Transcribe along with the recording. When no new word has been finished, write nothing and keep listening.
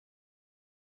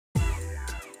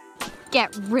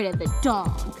get rid of the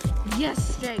dog.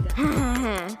 Yes, Strega.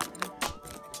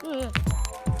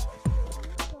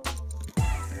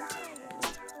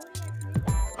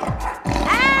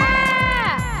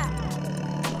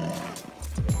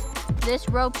 This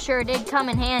rope sure did come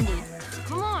in handy.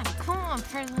 Come on,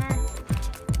 prisoner.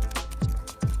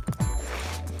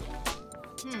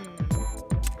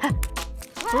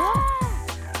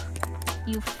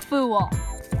 You fool.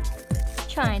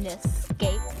 Trying to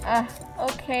escape.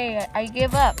 Okay, I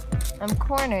give up. I'm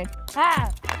cornered.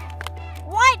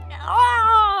 What?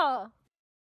 Oh!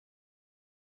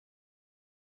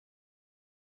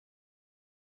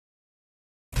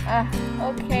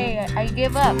 Okay, I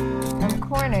give up. I'm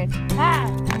cornered.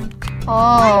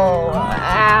 Oh,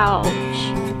 ouch.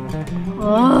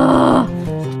 Ugh.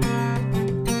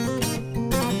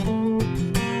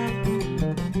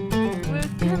 We're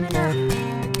coming up.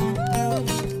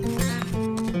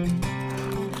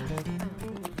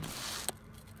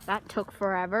 That took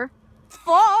forever.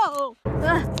 Oh!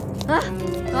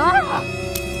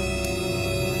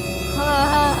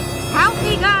 Help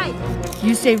me, guys!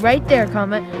 You stay right there,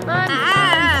 Comet.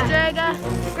 I'm Strega.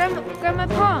 Grab my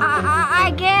paw.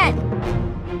 I can't.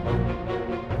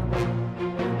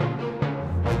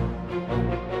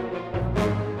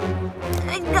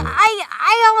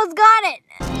 I almost got it.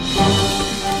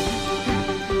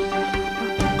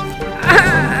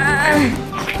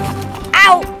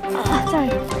 Ow! Sorry.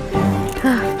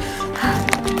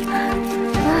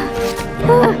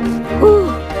 Oh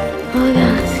God,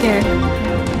 I'm scared.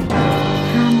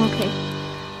 I'm okay.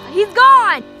 He's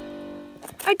gone!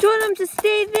 I told him to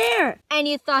stay there. And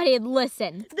you thought he'd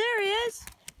listen. There he is.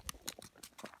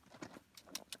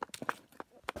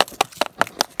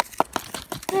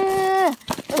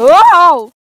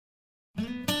 Whoa!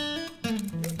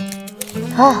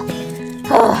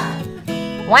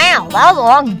 Wow, that was a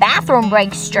long bathroom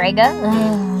break, Strega.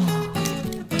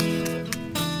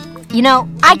 You know,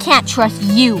 I can't trust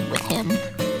you with him.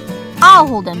 I'll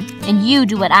hold him, and you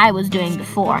do what I was doing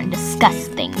before and discuss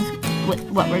things with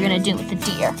what we're gonna do with the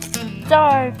deer.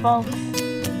 Sorry, folks.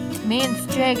 Me and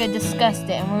Strega discussed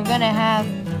it, and we're gonna have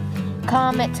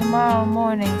Comet tomorrow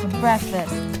morning for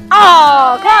breakfast.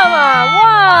 Oh, come on,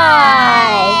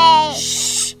 why?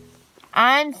 Shh!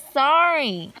 I'm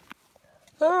sorry.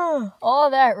 All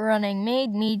that running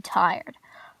made me tired.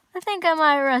 I think I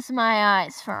might rest my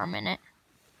eyes for a minute.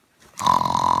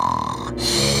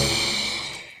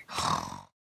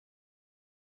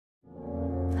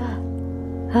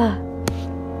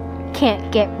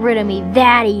 Can't get rid of me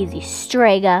that easy,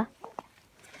 Strega.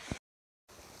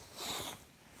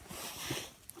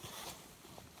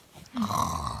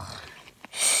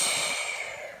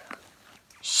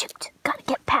 Shoot, gotta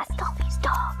get past all these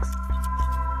dogs.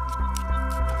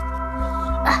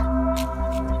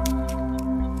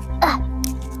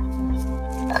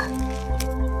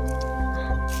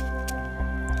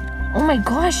 Oh my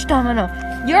gosh, Domino.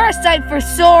 You're a sight for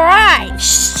sore eyes.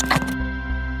 Shh. I'm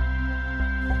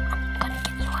gonna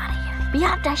get you out of here. But you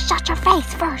have to shut your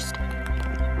face first.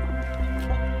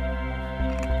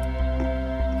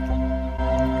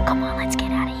 Come on, let's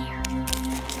get out of here.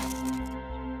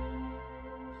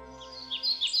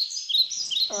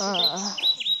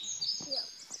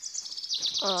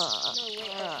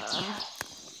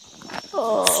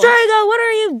 Strega, what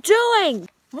are you doing?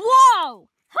 Whoa!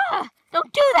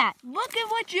 Don't do that! Look at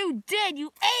what you did.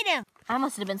 You ate him. I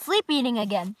must have been sleep eating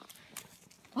again.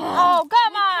 Oh,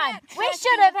 come on! We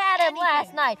should have had him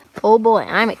last night. Oh boy,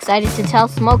 I'm excited to tell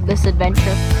Smoke this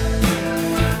adventure.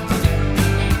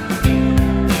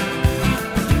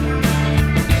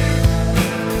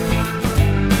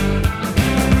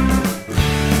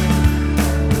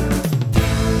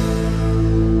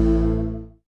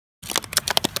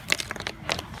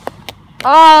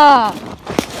 Ah!